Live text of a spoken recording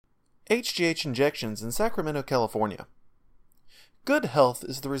HGH injections in Sacramento, California. Good health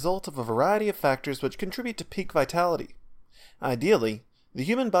is the result of a variety of factors which contribute to peak vitality. Ideally, the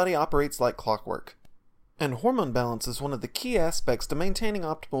human body operates like clockwork, and hormone balance is one of the key aspects to maintaining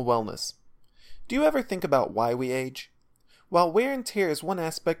optimal wellness. Do you ever think about why we age? While wear and tear is one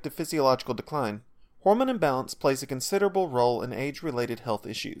aspect of physiological decline, hormone imbalance plays a considerable role in age-related health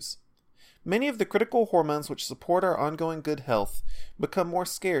issues. Many of the critical hormones which support our ongoing good health become more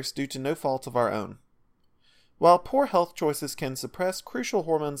scarce due to no fault of our own. While poor health choices can suppress crucial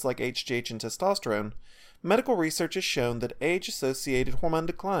hormones like HGH and testosterone, medical research has shown that age-associated hormone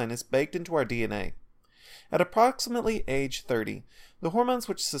decline is baked into our DNA. At approximately age 30, the hormones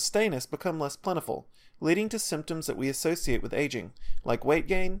which sustain us become less plentiful, leading to symptoms that we associate with aging, like weight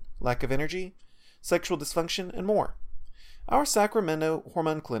gain, lack of energy, sexual dysfunction, and more. Our Sacramento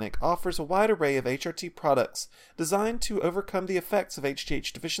Hormone Clinic offers a wide array of HRT products designed to overcome the effects of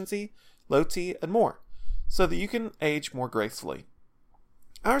HGH deficiency, low T, and more, so that you can age more gracefully.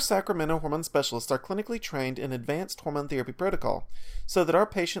 Our Sacramento hormone specialists are clinically trained in advanced hormone therapy protocol, so that our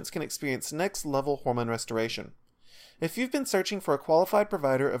patients can experience next-level hormone restoration. If you've been searching for a qualified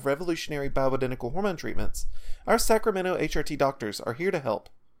provider of revolutionary bioidentical hormone treatments, our Sacramento HRT doctors are here to help.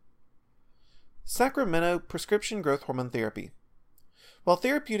 Sacramento Prescription Growth Hormone Therapy. While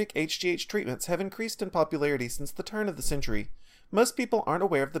therapeutic HGH treatments have increased in popularity since the turn of the century, most people aren't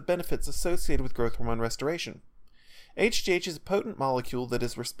aware of the benefits associated with growth hormone restoration. HGH is a potent molecule that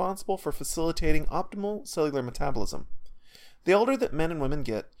is responsible for facilitating optimal cellular metabolism. The older that men and women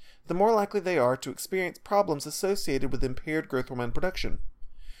get, the more likely they are to experience problems associated with impaired growth hormone production.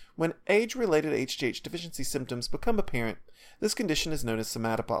 When age-related HGH deficiency symptoms become apparent, this condition is known as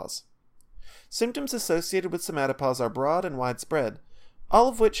somatopause. Symptoms associated with somatopause are broad and widespread, all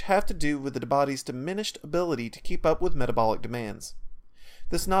of which have to do with the body's diminished ability to keep up with metabolic demands.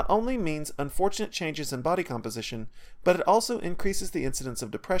 This not only means unfortunate changes in body composition, but it also increases the incidence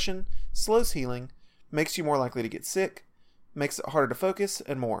of depression, slows healing, makes you more likely to get sick, makes it harder to focus,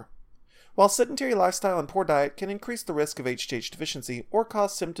 and more. While sedentary lifestyle and poor diet can increase the risk of HGH deficiency or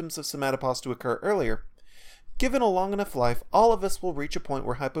cause symptoms of somatopause to occur earlier, given a long enough life, all of us will reach a point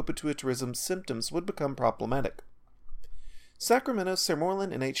where hypopituitarism symptoms would become problematic. Sacramento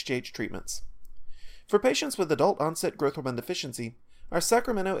Sermorelin and HGH treatments. For patients with adult-onset growth hormone deficiency, our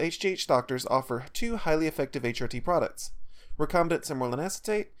Sacramento HGH doctors offer two highly effective HRT products, recombinant sermorelin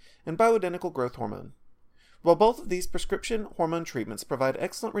acetate and bioidentical growth hormone. While both of these prescription hormone treatments provide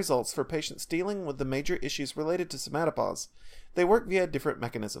excellent results for patients dealing with the major issues related to somatopause, they work via different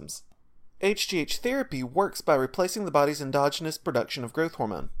mechanisms. HGH therapy works by replacing the body's endogenous production of growth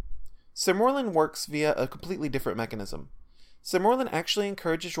hormone. Sermorelin works via a completely different mechanism. Sermorelin actually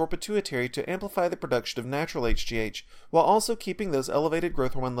encourages your pituitary to amplify the production of natural HGH while also keeping those elevated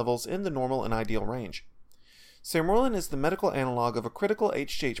growth hormone levels in the normal and ideal range. Sermorelin is the medical analog of a critical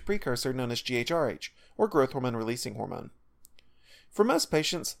HGH precursor known as GHRH, or growth hormone releasing hormone. For most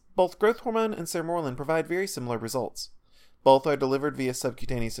patients, both growth hormone and sermorelin provide very similar results. Both are delivered via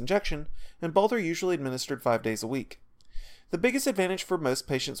subcutaneous injection, and both are usually administered 5 days a week. The biggest advantage for most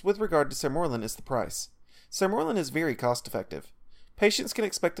patients with regard to sermorelin is the price. Sermorelin is very cost-effective. Patients can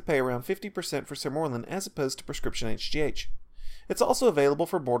expect to pay around 50% for sermorelin as opposed to prescription HGH. It's also available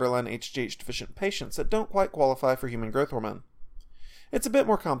for borderline HGH-deficient patients that don't quite qualify for human growth hormone. It's a bit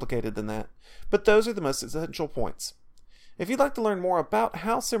more complicated than that, but those are the most essential points. If you'd like to learn more about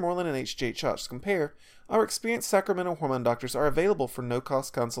how sermorelin and HGH shots compare, our experienced Sacramento hormone doctors are available for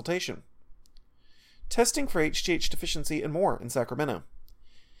no-cost consultation. Testing for HGH deficiency and more in Sacramento.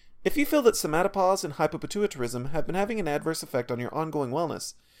 If you feel that somatopause and hypopituitarism have been having an adverse effect on your ongoing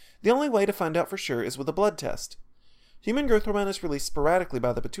wellness, the only way to find out for sure is with a blood test. Human growth hormone is released sporadically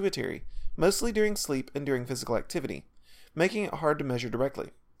by the pituitary, mostly during sleep and during physical activity, making it hard to measure directly.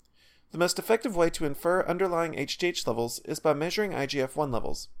 The most effective way to infer underlying HGH levels is by measuring IGF-1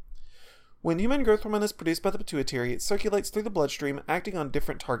 levels. When human growth hormone is produced by the pituitary, it circulates through the bloodstream acting on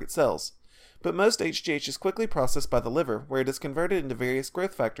different target cells. But most HGH is quickly processed by the liver, where it is converted into various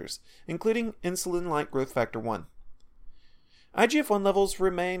growth factors, including insulin-like growth factor 1. IGF-1 levels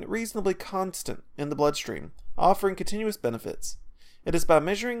remain reasonably constant in the bloodstream, offering continuous benefits. It is by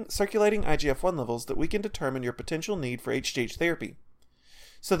measuring circulating IGF-1 levels that we can determine your potential need for HGH therapy.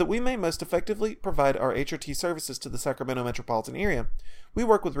 So that we may most effectively provide our HRT services to the Sacramento metropolitan area, we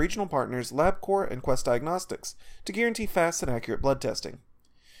work with regional partners LabCorp and Quest Diagnostics to guarantee fast and accurate blood testing.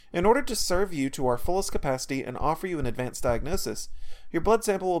 In order to serve you to our fullest capacity and offer you an advanced diagnosis, your blood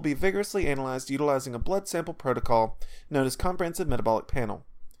sample will be vigorously analyzed utilizing a blood sample protocol known as Comprehensive Metabolic Panel.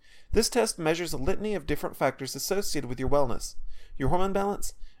 This test measures a litany of different factors associated with your wellness, your hormone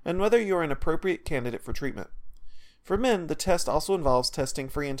balance, and whether you are an appropriate candidate for treatment. For men, the test also involves testing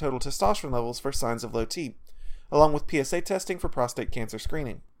free and total testosterone levels for signs of low T, along with PSA testing for prostate cancer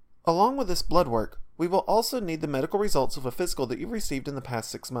screening. Along with this blood work, we will also need the medical results of a physical that you've received in the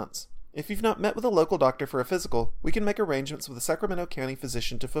past 6 months. If you've not met with a local doctor for a physical, we can make arrangements with a Sacramento County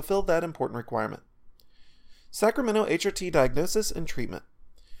physician to fulfill that important requirement. Sacramento HRT diagnosis and treatment.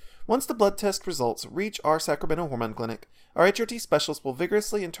 Once the blood test results reach our Sacramento Hormone Clinic, our HRT specialist will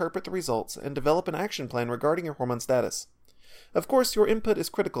vigorously interpret the results and develop an action plan regarding your hormone status. Of course, your input is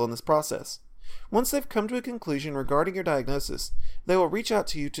critical in this process. Once they've come to a conclusion regarding your diagnosis, they will reach out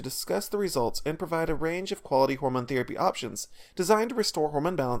to you to discuss the results and provide a range of quality hormone therapy options designed to restore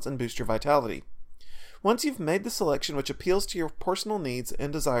hormone balance and boost your vitality. Once you've made the selection which appeals to your personal needs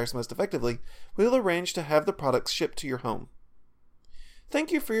and desires most effectively, we will arrange to have the products shipped to your home.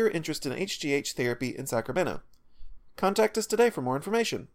 Thank you for your interest in HGH therapy in Sacramento. Contact us today for more information.